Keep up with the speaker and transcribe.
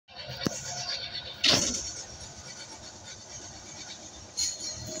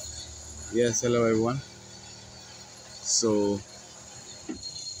Yes, hello everyone. So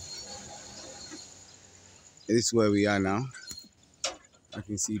this is where we are now. I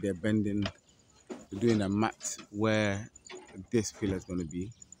can see they're bending, they're doing a mat where this pillar is going to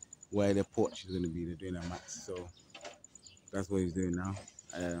be, where the porch is going to be. They're doing a mat. So that's what he's doing now.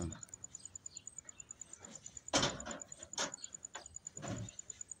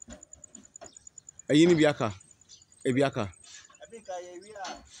 Ayini biaka, ebiaka.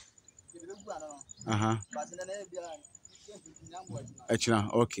 Uh-huh. Echina.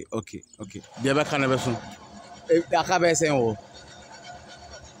 Okay. Biabaka na beso. Aka be sen wo.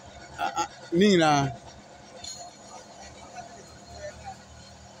 Ni na.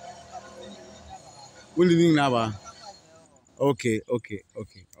 Wuli ni na ba. Okay.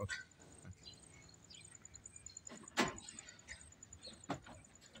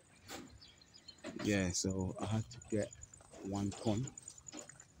 Yeah, so I had to get 1 ton.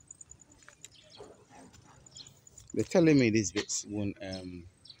 They're telling me these bits won't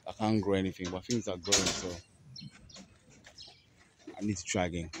I can't grow anything, but things are growing, so I need to try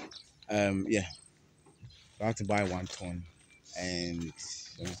again. Yeah, so I had to buy 1 ton, and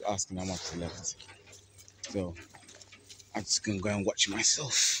I was asking how much is left. So I'm just gonna go and watch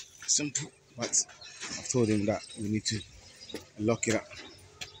myself. Simple, but I've told him that we need to lock it up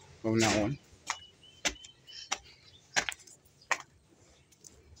from now on.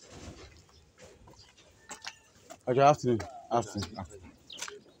 Good afternoon. Afternoon.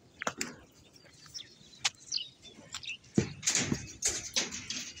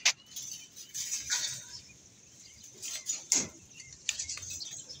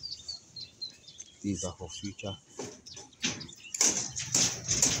 These are for future.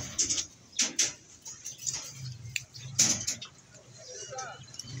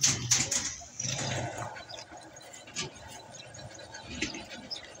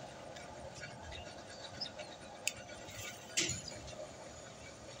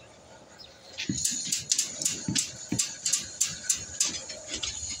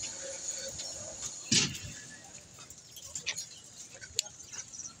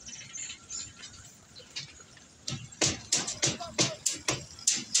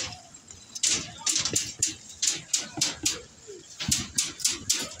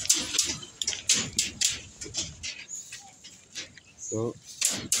 So,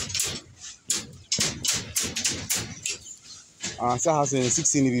 so has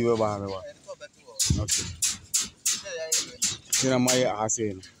 16 people behind me. Okay. Sina my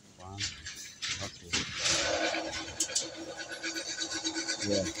hasen. Okay.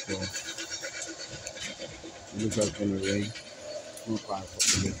 Yeah. So, look at the rain.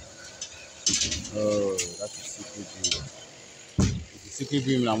 Oh, that's a secret dream. It's a secret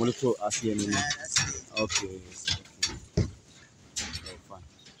dream. I'm going to ask you anymore. Okay. Oh, fine.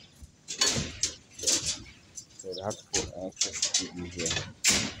 So they have to put an extra secret in here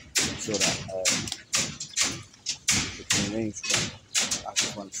so that the rains can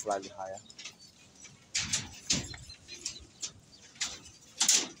actually run slightly higher.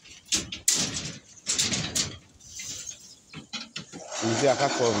 You see, I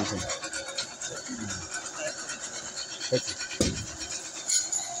can't call anything.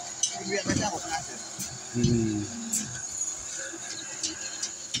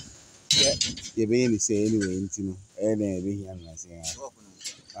 Yeah, you're being the same anyway, you know, and then saying,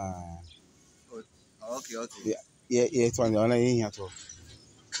 okay. Yeah, it's on the other end here too.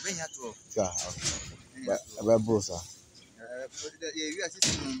 Yeah, okay. But about bros,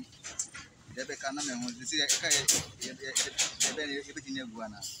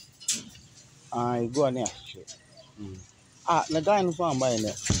 I go on there. The guy in the farm buying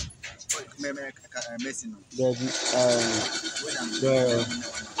it.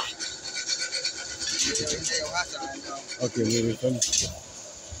 Okay, maybe 20.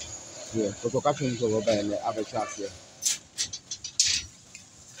 Yeah, but we're catching to go buy and have a chance here.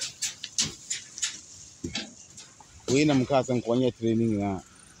 We in a class and one training now.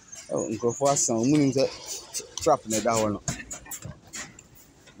 Oh, for some winning the trap in the down.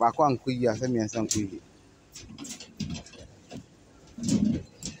 Back one quick, send me and some quick.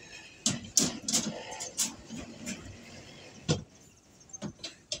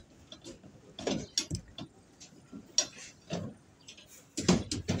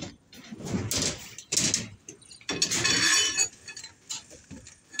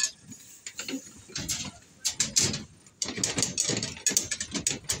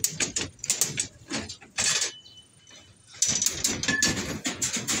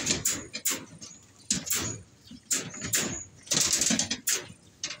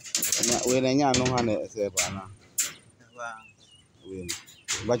 When I know how to say, Bana.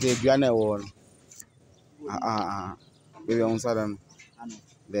 But if you are not one, baby on Saturn,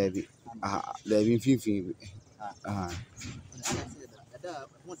 baby, baby, 15.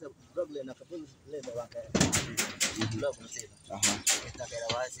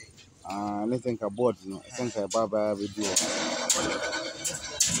 I think about no, I think about video.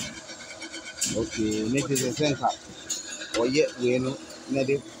 Okay, make it a think or yet we know,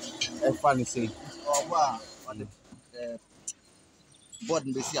 needed a funny thing. Oh, wow, on the board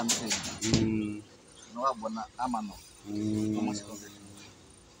in the sea, I'm saying. No, I'm a no.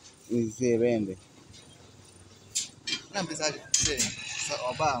 Is there end? I'm decided to say, so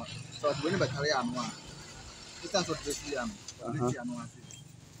about, so when you carry on one, this time what this year,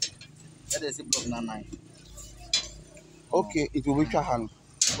 that is a block 9. Okay, it will be Chahan.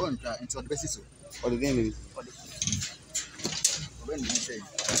 Go into the basis Or the name is. When you say,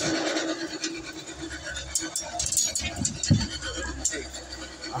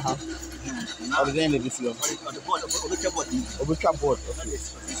 Or the name of this year. on the board, Or the cupboard.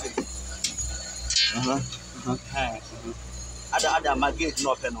 Other my gate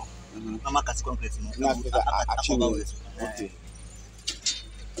no penal. I'm a concrete. Okay.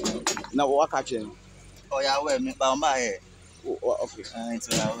 Now what catching? Oh, yeah, well, me by my hair. Okay.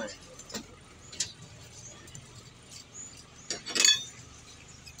 It's our way.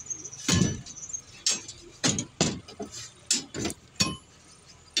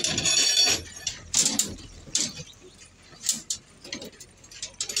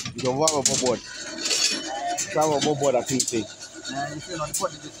 You don't have a board. Travel board, I think. You say, not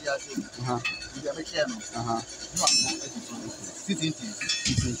what did you see? You have a channel.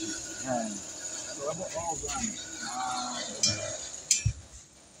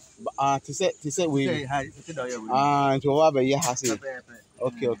 To say we. Into have a year has it.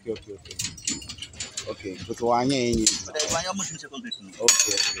 Okay. Okay, but one year.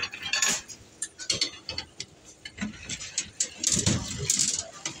 Okay.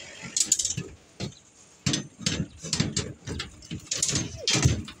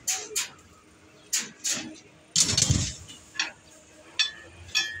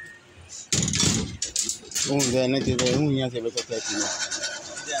 Then it is a year 30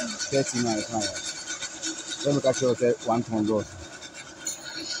 miles. Let me catch you 1 ton road.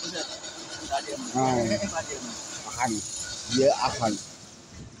 Yeah, I can.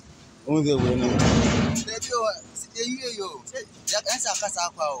 Only way no.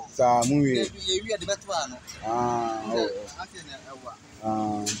 Movie.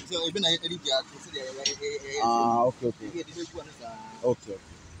 Okay.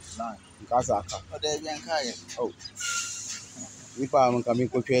 Oh. If I'm coming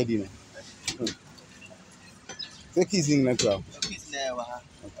to trade in. Take his in the crowd.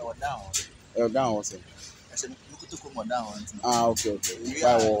 Down also. Okay.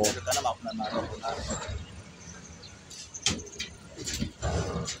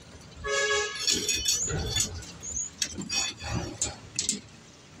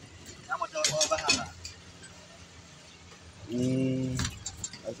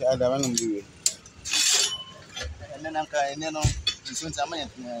 I said, I don't do it. And then I'm kind of since I'm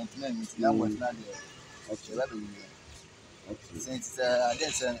since I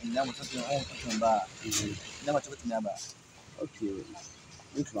guess never took your own about never took me about. Okay.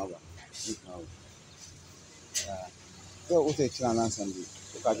 So, what's a channel on Sunday?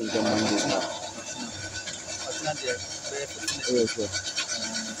 If I can get Monday.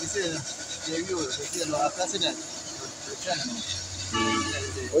 President.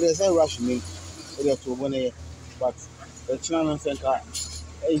 There's no rush me. There's 2 money, but the channel center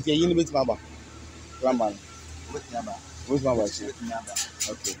is a unit number. Ramban. With my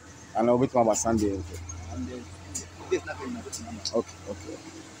okay. And I'll with my Sunday. Okay.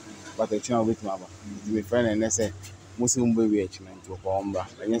 But the channel with my my friend and they say Muslim baby achievement to Bomba.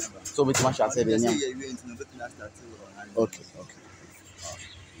 Yes. So with my shall say the name. Okay.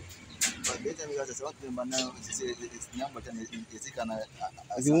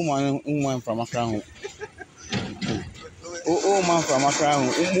 The woman from Accra. Oh, man from Accra.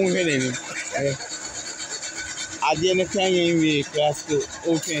 I didn't tell you class to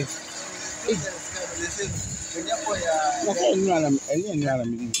open.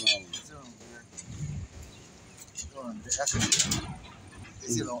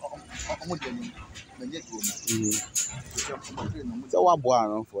 So what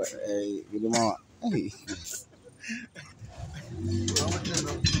boy for with the mama?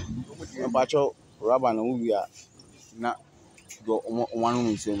 But your rubber no we are not go one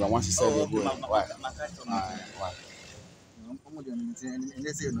room so but once you said they go why?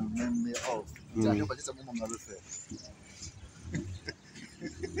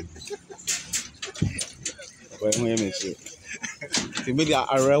 Well, who am I? The media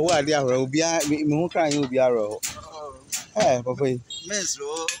are what they are. Be a who can you be a row? Hey, Papa. Miss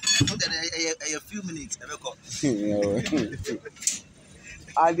Row, a few minutes.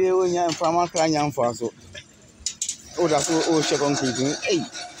 I did when you're from a clan young for so. Oh, that's all check on creeping. Hey.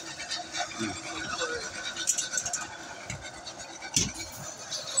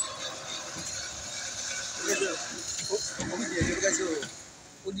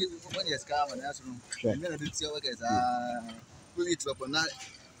 When you scam and that's room, and then I did see what guys are. Will it up on that?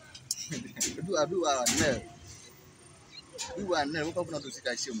 Do I do our nerve? Do I never come to see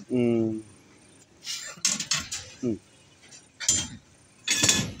that shame?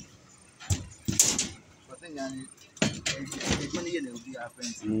 I think it's money and it will be our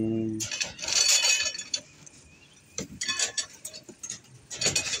friends.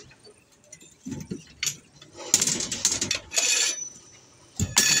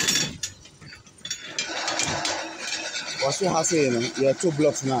 What's your house saying? You have 2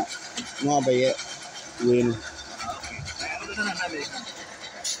 blocks now. No, but yet, win.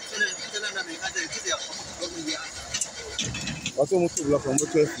 What's almost 2 blocks from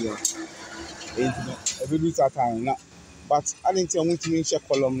what 12 years? Every week at time now. But I didn't tell me to mean check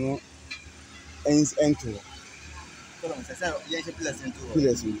column no ends into.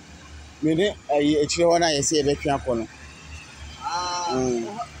 Pillars. Meaning, I actually want to say a back corner.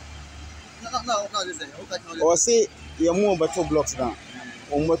 Or say you're more but 2 blocks down.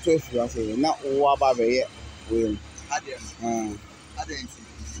 On what 12 years, not what about the win.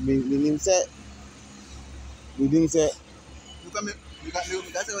 We didn't say, you got me,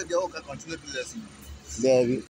 that's what they all continue to listen. There.